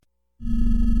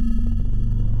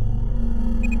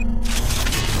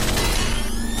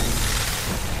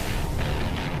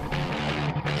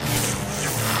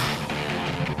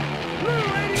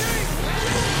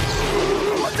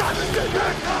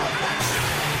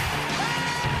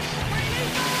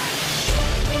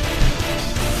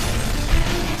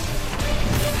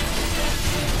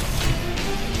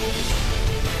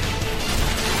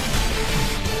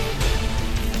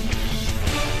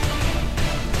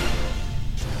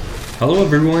Hello,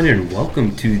 everyone, and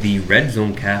welcome to the Red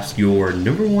Zone Cast, your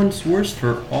number one source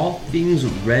for all things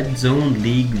Red Zone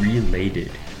League related.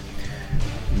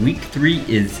 Week 3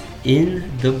 is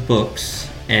in the books,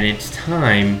 and it's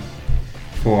time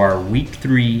for our Week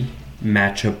 3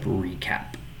 matchup recap.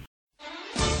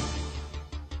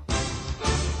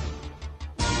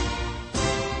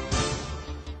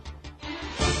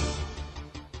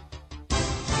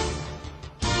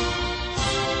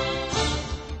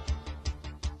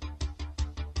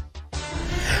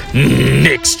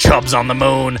 Nick's Chubbs on the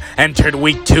Moon entered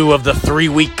week 2 of the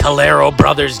 3-week Calero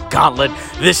Brothers Gauntlet.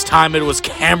 This time it was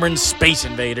Cameron's Space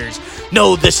Invaders.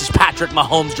 No, this is Patrick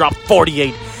Mahomes dropped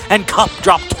 48 and Cup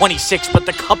dropped 26, but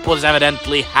the cup was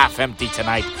evidently half empty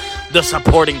tonight. The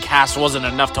supporting cast wasn't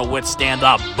enough to withstand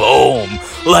the boom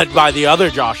led by the other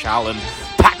Josh Allen,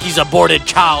 Packy's aborted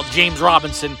child, James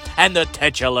Robinson, and the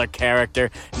titular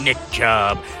character, Nick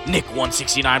Chubb. Nick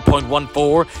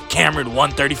 169.14, Cameron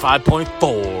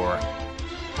 135.4.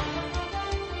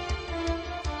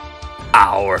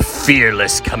 Our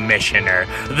fearless commissioner,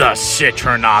 the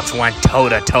Citronauts, went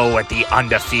toe-to-toe with the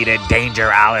undefeated Danger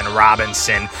Allen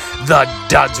Robinson. The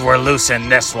duds were loose in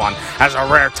this one, as a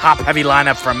rare top-heavy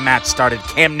lineup from Matt started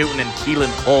Cam Newton and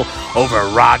Keelan Cole over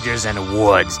Rodgers and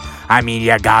Woods. I mean,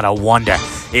 you gotta wonder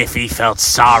if he felt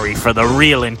sorry for the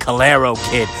reeling Calero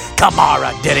kid.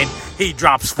 Kamara didn't. He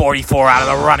drops 44 out of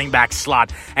the running back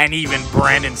slot, and even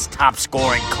Brandon's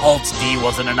top-scoring Colts D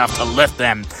wasn't enough to lift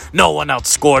them. No one else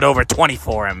scored over 20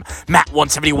 for him. Matt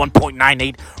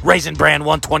 171.98, Raisin Brand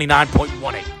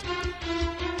 129.18.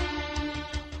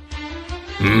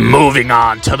 Moving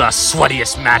on to the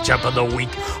sweatiest matchup of the week,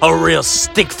 a real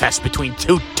stinkfest between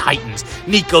two titans.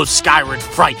 Nico's Skyward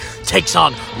Fright takes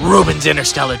on Ruben's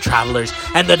Interstellar Travelers,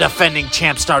 and the defending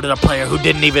champ started a player who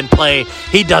didn't even play.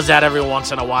 He does that every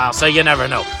once in a while, so you never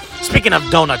know. Speaking of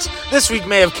donuts, this week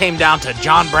may have came down to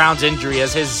John Brown's injury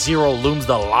as his zero looms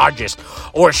the largest,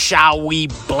 or shall we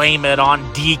blame it on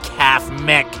Decaf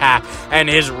Metcalf and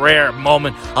his rare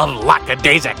moment of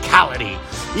lackadaisicality?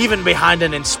 Even behind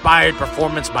an inspired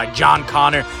performance by John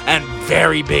Connor and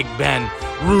very Big Ben,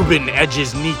 Ruben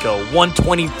edges Nico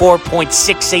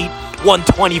 124.68,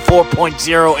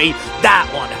 124.08.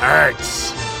 That one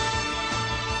hurts.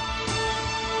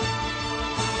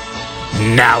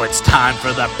 Now it's time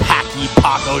for the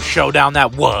Packy-Paco showdown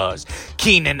that was.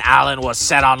 Keenan Allen was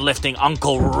set on lifting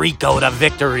Uncle Rico to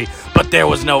victory, but there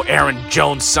was no Aaron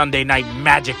Jones Sunday night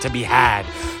magic to be had.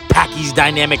 Packy's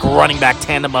dynamic running back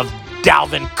tandem of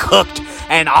Dalvin Cook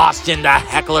and Austin the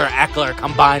Heckler Eckler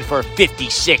combined for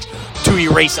 56 to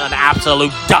erase an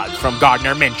absolute dud from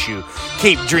Gardner Minshew.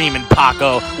 Keep dreaming,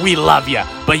 Paco. We love you,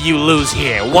 but you lose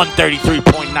here.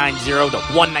 133.90 to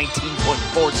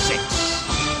 119.46.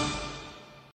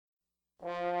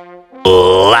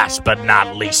 Last but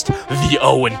not least, the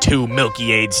 0-2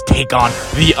 Milky Aids take on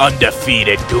the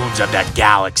undefeated Goons of the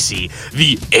Galaxy.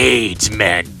 The AIDS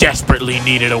men desperately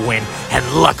needed a win, and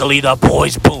luckily the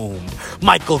boys boomed.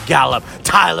 Michael Gallup,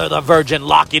 Tyler the Virgin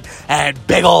Lockett, and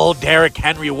big old Derrick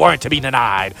Henry weren't to be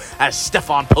denied, as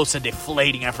Stephon posted a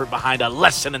deflating effort behind a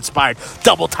less-than-inspired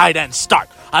double tight end start.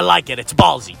 I like it, it's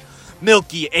ballsy.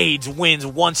 Milky Aids wins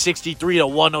 163 to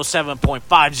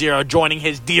 107.50, joining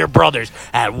his dear brothers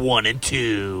at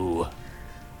 1-2.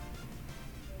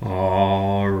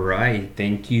 All right,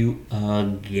 thank you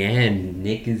again.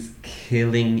 Nick is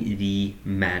killing the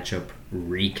matchup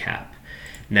recap.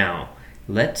 Now,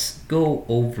 let's go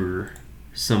over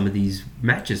some of these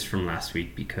matches from last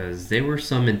week, because there were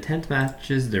some intense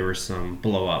matches, there were some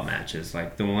blowout matches,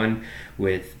 like the one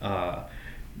with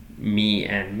me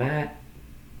and Matt.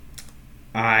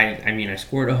 I mean, I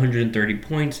scored 130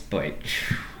 points, but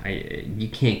you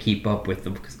can't keep up with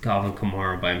them, because Calvin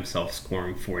Kamara by himself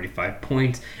scoring 45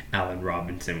 points, Allen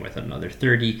Robinson with another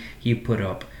 30. He put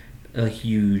up a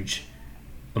huge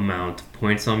amount of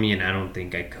points on me, and I don't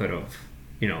think I could have,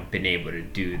 been able to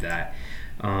do that.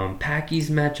 Packy's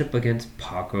matchup against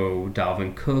Paco,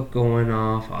 Dalvin Cook going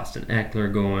off, Austin Eckler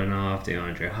going off,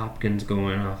 DeAndre Hopkins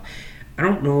going off. I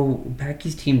don't know,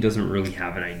 Packy's team doesn't really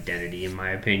have an identity, in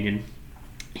my opinion.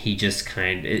 He just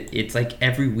it's like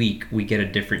every week we get a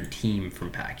different team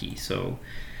from Packy. So,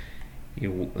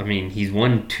 he's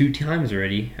won 2 times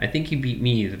already. I think he beat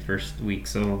me the first week.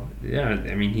 So, yeah,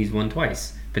 he's won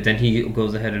twice. But then he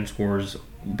goes ahead and scores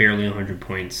barely 100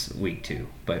 points week 2.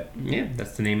 But, yeah,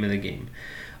 that's the name of the game.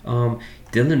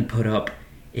 Dylan put up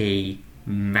a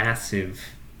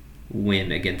massive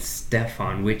win against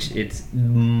Stephon, which it's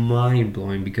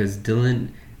mind-blowing, because Dylan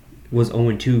was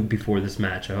 0-2 before this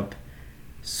matchup,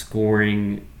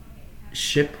 scoring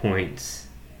shit points,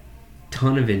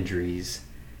 ton of injuries,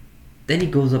 Then he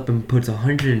goes up and puts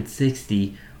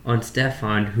 160 on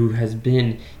Stefan, who has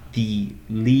been the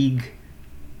league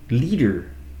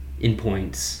leader in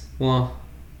points. Well,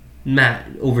 Matt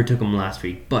overtook him last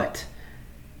week, but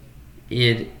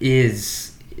it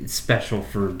is special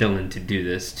for Dylan to do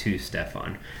this to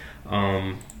Stefan.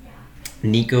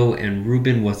 Nico and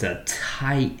Ruben was a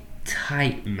tight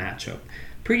matchup.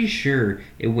 Pretty sure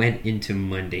it went into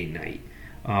Monday night.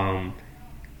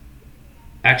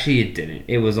 Actually, it didn't.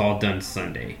 It was all done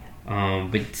Sunday.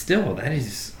 But still,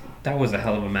 that was a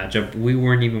hell of a matchup. We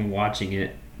weren't even watching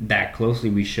it that closely.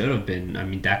 We should have been. I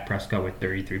mean, Dak Prescott with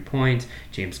 33 points,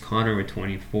 James Conner with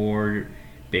 24,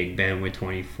 Big Ben with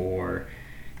 24. I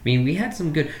mean, we had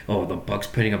some good... Oh, the Bucks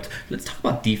putting up... Let's talk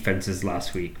about defenses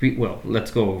last week.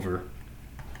 Let's go over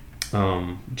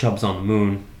Chubbs on the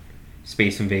moon,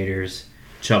 Space Invaders.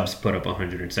 Chubbs put up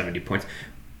 170 points.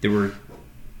 There were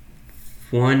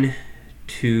 1,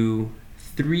 2,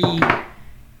 3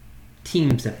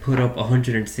 teams that put up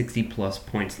 160 plus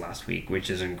points last week,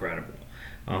 which is incredible.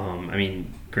 I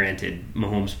mean, granted,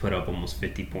 Mahomes put up almost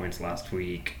 50 points last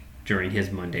week during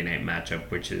his Monday night matchup,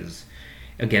 which is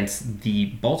against the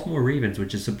Baltimore Ravens,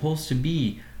 which is supposed to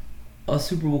be a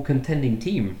Super Bowl contending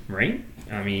team, right?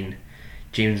 I mean,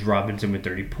 James Robinson with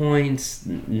 30 points.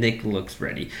 Nick looks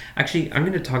ready. Actually, I'm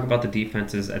going to talk about the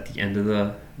defenses at the end of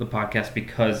the podcast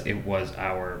because it was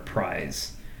our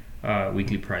prize,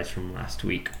 weekly prize from last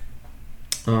week.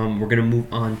 We're going to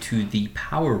move on to the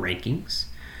power rankings.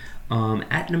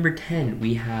 At number 10,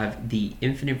 we have the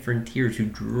Infinite Frontiers, who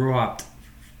dropped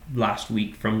last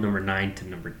week from number 9 to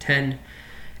number 10.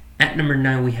 At number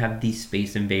 9, we have the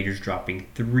Space Invaders dropping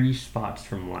 3 spots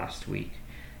from last week.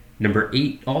 Number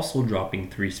 8, also dropping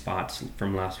 3 spots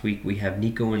from last week, we have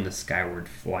Nico and the Skyward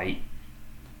Flight.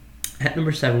 At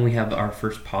number 7, we have our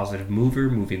first positive mover,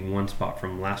 moving 1 spot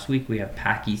from last week. We have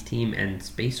Packy's team and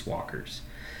Spacewalkers.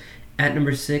 At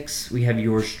number 6, we have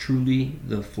yours truly,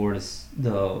 the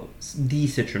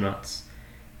Citronauts,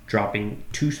 dropping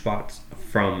 2 spots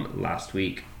from last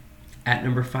week. At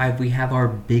number 5, we have our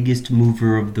biggest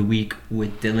mover of the week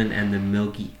with Dylan and the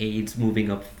Milky Aids, moving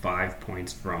up 5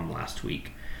 points from last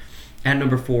week. At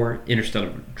number 4,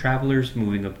 Interstellar Travelers,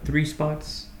 moving up 3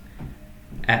 spots.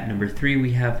 At number 3,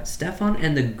 we have Stefan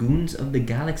and the Goons of the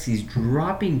Galaxies,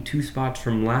 dropping 2 spots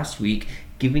from last week,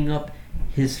 giving up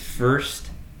his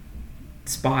first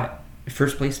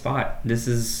place spot.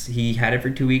 He had it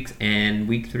for 2 weeks, and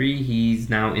week 3 he's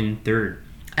now in 3rd.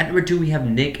 At number 2, we have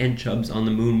Nick and Chubbs on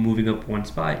the moon, moving up 1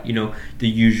 spot. You know, the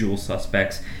usual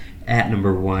suspects. At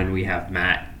number 1, we have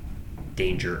Matt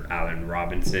Danger Allen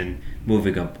Robinson,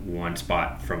 moving up 1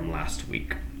 spot from last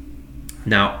week.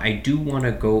 Now, I do want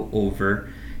to go over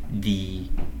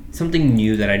something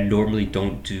new that I normally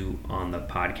don't do on the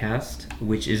podcast,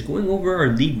 which is going over our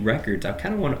league records. I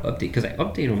kind of want to update because I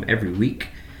update them every week.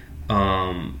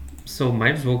 So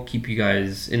might as well keep you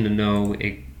guys in the know.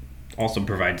 It also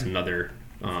provides another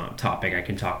topic I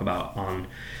can talk about on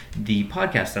the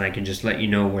podcast, and I can just let you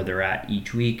know where they're at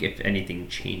each week if anything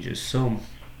changes. So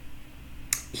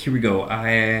here we go.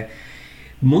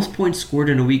 Most points scored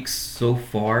in a week so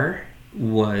far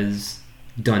was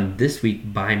done this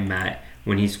week by Matt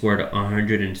when he scored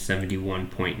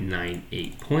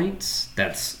 171.98 points.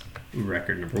 That's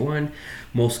record number 1.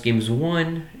 Most games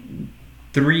won,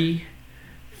 3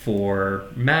 for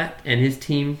Matt and his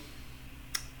team.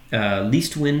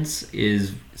 Least wins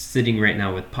is sitting right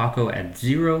now with Paco at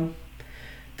 0.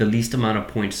 The least amount of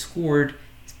points scored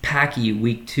is Packy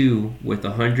week 2 with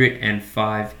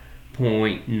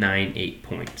 105.98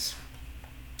 points.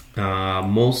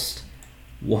 Most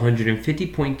 150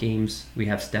 point games, we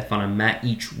have Stefan and Matt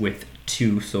each with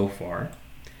 2 so far.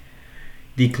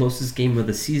 The closest game of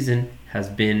the season has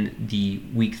been the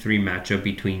week 3 matchup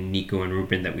between Nico and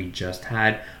Ruben that we just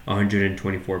had,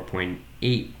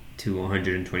 124.8 to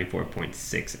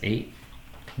 124.68.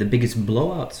 The biggest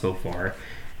blowout so far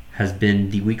has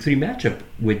been the week 3 matchup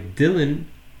with Dylan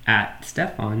at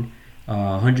Stefan,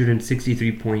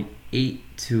 163.8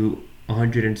 to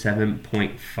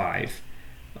 107.5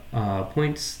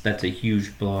 points. That's a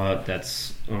huge blowout.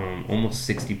 That's almost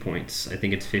 60 points. I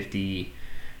think it's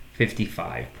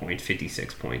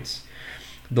 56 points.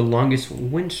 The longest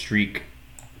win streak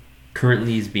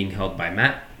currently is being held by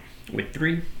Matt with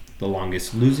 3. The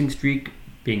longest losing streak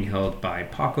being held by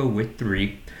Paco with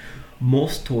 3.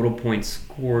 Most total points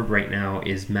scored right now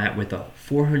is Matt with a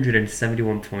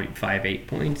 471.58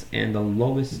 points, and the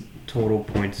lowest total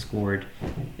points scored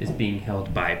is being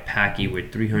held by Packy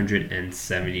with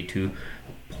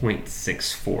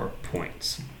 372.64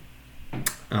 points.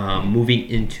 Moving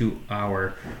into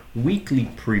our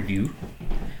weekly preview,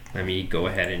 let me go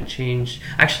ahead and change.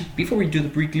 Actually, before we do the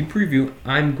weekly preview,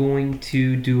 I'm going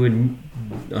to do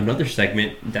another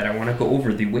segment that I want to go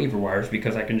over the waiver wires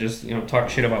because I can just talk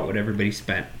shit about what everybody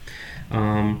spent.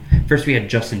 First, we had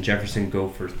Justin Jefferson go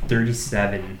for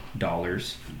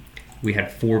 $37. We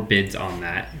had 4 bids on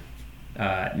that.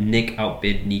 Nick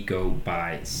outbid Nico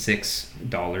by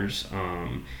 $6.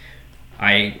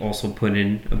 I also put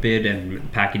in a bid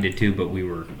and Packy did too, but we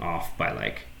were off by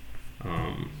like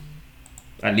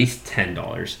at least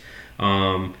 $10.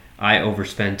 I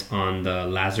overspent on the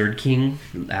Lazard King,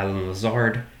 Alan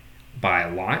Lazard, by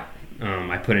a lot.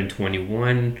 I put in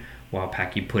 21, while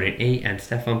Packy put in 8, and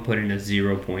Stefan put in a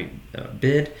 0-point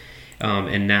bid.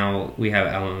 And now we have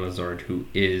Alan Lazard, who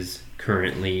is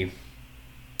currently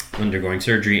undergoing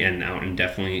surgery and out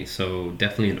indefinitely, so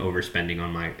definitely an overspending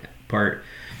on my part.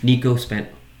 Nico spent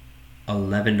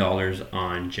 $11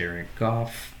 on Jared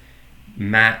Goff.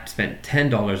 Matt spent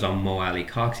 $10 on Mo Ali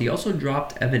Cox. He also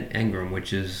dropped Evan Engram,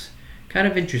 which is kind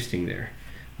of interesting there.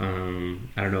 I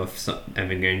don't know if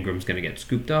Evan Engram's going to get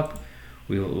scooped up.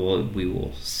 We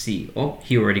will see. Oh,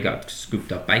 he already got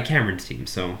scooped up by Cameron's team.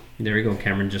 So there we go.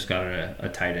 Cameron just got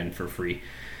a tight end for free.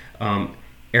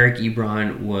 Eric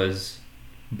Ebron was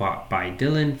bought by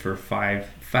Dylan for 5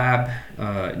 fab.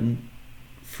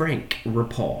 Frank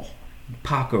Rapal,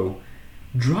 Paco,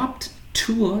 dropped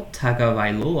Tua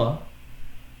Tagovailoa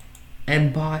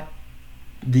and bought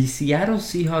the Seattle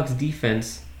Seahawks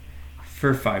defense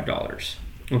for $5.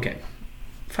 Okay,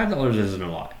 $5 isn't a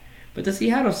lot, but the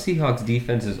Seattle Seahawks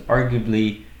defense is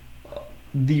arguably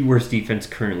the worst defense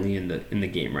currently in the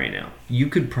game right now. You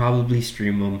could probably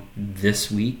stream them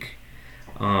this week,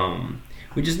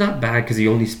 which is not bad because he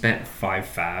only spent 5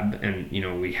 fab, and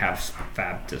we have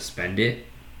fab to spend it.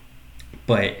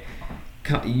 But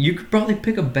you could probably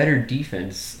pick a better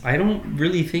defense. I don't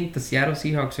really think the Seattle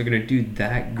Seahawks are going to do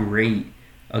that great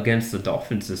against the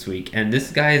Dolphins this week. And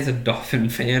this guy is a Dolphin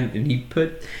fan, and he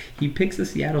picks the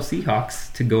Seattle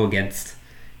Seahawks to go against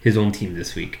his own team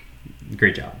this week.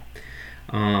 Great job.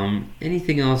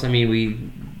 Anything else? I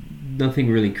mean, nothing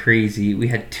really crazy. We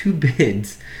had 2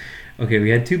 bids. Okay,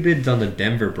 we had 2 bids on the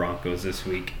Denver Broncos this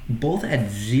week. Both at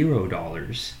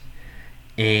 $0.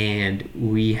 And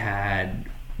we had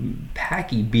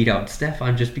Packy beat out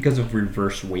Stefan just because of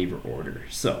reverse waiver order.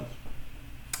 So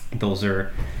those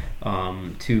are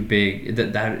 2 big.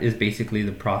 That is basically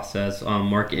the process.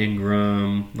 Mark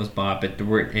Ingram was bought, but there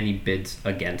weren't any bids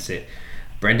against it.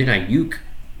 Brandon Ayuk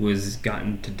was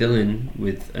gotten to Dylan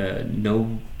with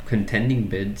no contending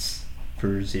bids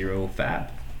for 0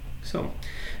 fab. So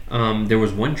there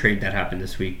was one trade that happened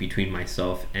this week between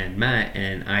myself and Matt,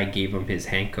 and I gave him his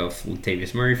handcuff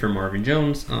Latavius Murray for Marvin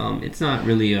Jones. It's not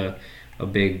really a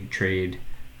big trade,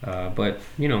 but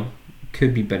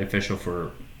could be beneficial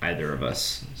for either of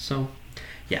us. So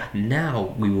yeah,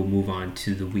 now we will move on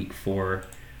to the week 4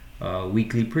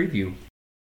 weekly preview.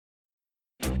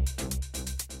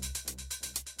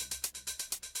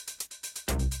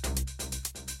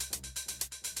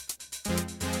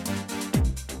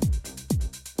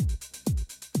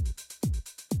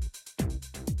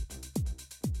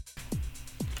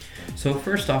 So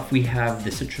first off, we have the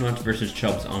Citronauts versus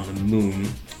Chubbs on the moon.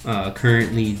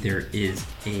 Currently, there is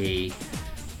a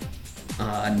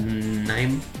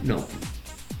I'm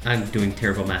doing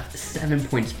terrible math.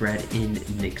 7-point spread in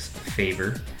Nick's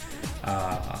favor.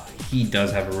 He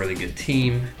does have a really good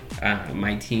team.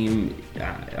 My team,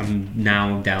 I'm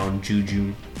now down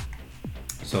Juju,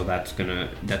 so that's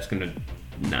gonna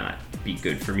not be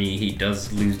good for me. He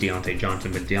does lose Deontay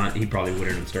Johnson, but he probably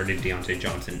wouldn't have started Deontay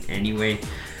Johnson anyway.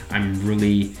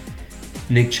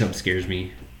 Nick Chubb scares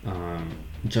me.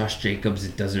 Josh Jacobs,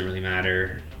 it doesn't really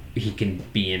matter. He can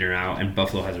be in or out, and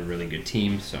Buffalo has a really good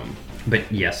team. So,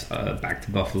 but yes, back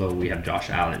to Buffalo, we have Josh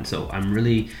Allen. So I'm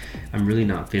really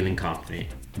not feeling confident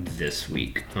this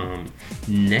week.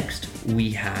 Next,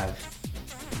 we have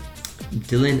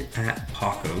Dylan at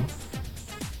Paco,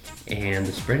 and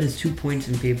the spread is 2 points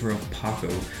in favor of Paco,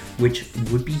 which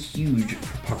would be huge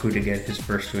for Paco to get his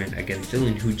first win against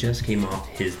Dylan, who just came off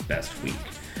his best week.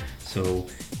 So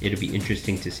it'll be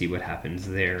interesting to see what happens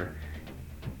there.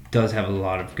 Does have a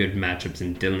lot of good matchups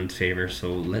in Dylan's favor,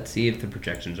 so let's see if the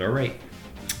projections are right.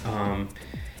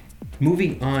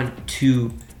 Moving on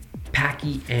to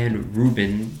Packy and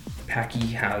Ruben. Packy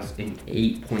has an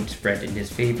 8-point spread in his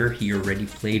favor. He already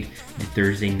played the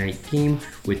Thursday night game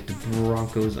with the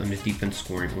Broncos on his defense,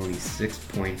 scoring only 6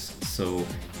 points. So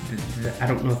I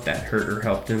don't know if that hurt or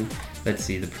helped him. Let's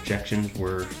see, the projections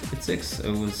were at 6.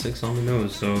 It was 6 on the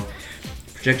nose. So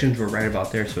projections were right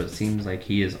about there, so it seems like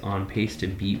he is on pace to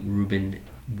beat Ruben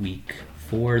week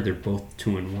 4. They're both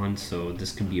 2-1, so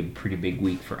this could be a pretty big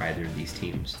week for either of these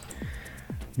teams.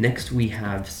 Next, we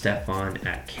have Stefan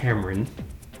at Cameron.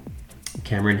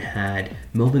 Cameron had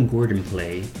Melvin Gordon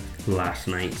play last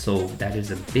night, so that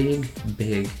is a big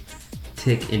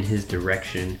tick in his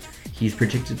direction. He's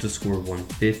projected to score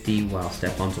 150, while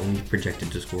Stefan's only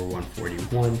projected to score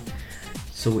 141.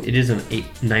 So it is an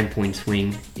 9-point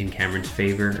swing in Cameron's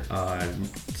favor.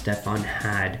 Stefan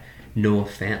had Noah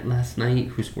Fant last night,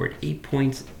 who scored 8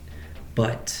 points,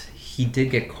 but he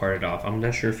did get carted off. I'm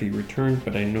not sure if he returned,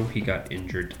 but I know he got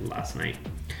injured last night.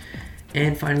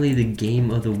 And finally, the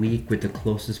game of the week with the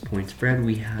closest point spread,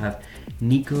 we have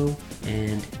Nico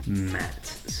and Matt.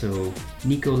 So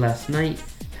Nico last night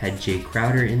had Jay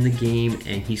Crowder in the game,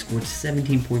 and he scored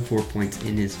 17.4 points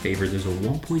in his favor. There's a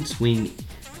 1-point swing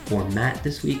for Matt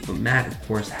this week, but Matt, of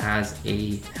course, has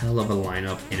a hell of a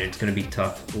lineup, and it's going to be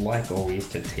tough, like always,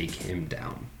 to take him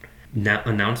down. Now,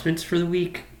 announcements for the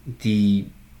week. The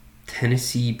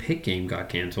Tennessee Pitt game got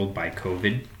canceled by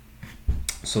COVID,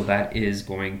 so that is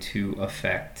going to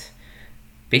affect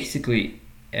basically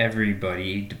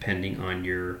everybody depending on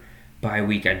your bye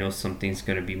week. I know something's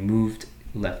going to be moved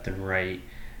left and right.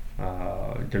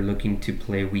 They're looking to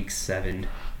play week 7,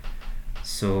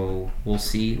 so we'll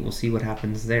see what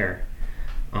happens there.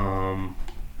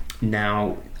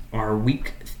 Now our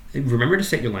week, remember to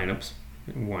set your lineups.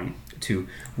 1, 2.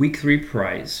 Week 3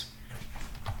 prize.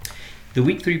 The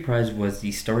week 3 prize was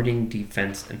the starting,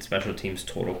 defense, and special teams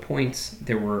total points.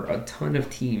 There were a ton of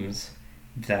teams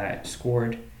that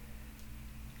scored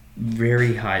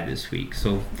very high this week.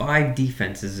 So 5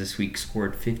 defenses this week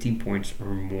scored 15 points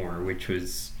or more, which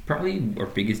was probably our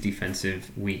biggest defensive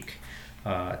week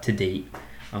to date.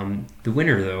 The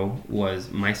winner, though, was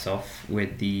myself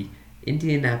with the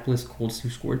Indianapolis Colts, who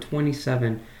scored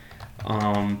 27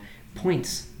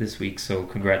 points this week. So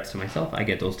congrats to myself. I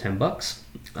get those $10.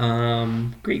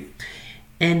 Great.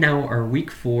 And now our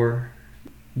week 4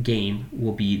 game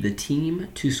will be the team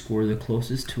to score the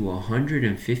closest to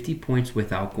 150 points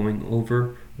without going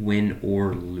over, win,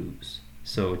 or lose.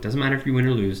 So it doesn't matter if you win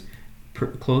or lose.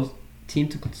 Team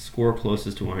to score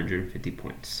closest to 150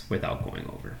 points without going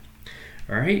over.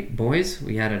 All right, boys,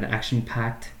 we had an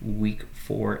action-packed week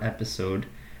 4 episode.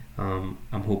 I'm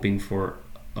hoping for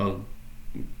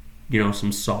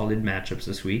some solid matchups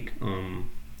this week.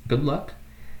 Good luck,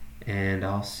 and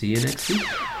I'll see you next week.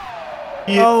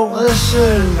 Yo,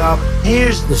 listen up.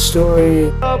 Here's the story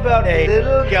about a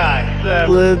little guy that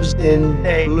lives in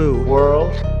a blue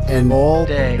world. And all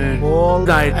day, and all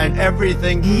night, and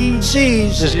everything he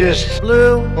sees is just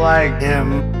blue, like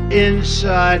him.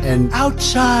 Inside and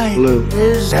outside, blue.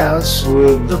 His house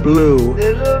with the blue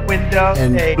little window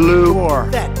and a blue door,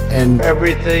 and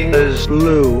everything is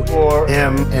blue for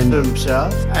him and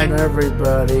himself and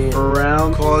everybody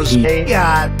around. 'Cause he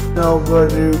got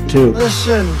nobody to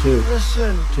listen to.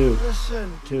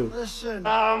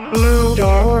 I'm blue.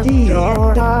 Dorothy,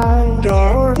 Dorothy,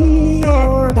 Dorothy,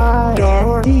 Dorothy,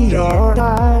 Dorothy,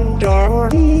 Dorothy,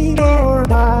 Dorothy,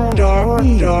 Dorothy,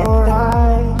 Dorothy,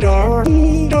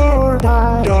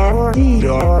 Dorothy, Dorothy,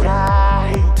 Dorothy.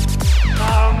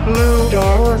 I'm blue.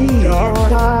 Dorothy, Dorothy.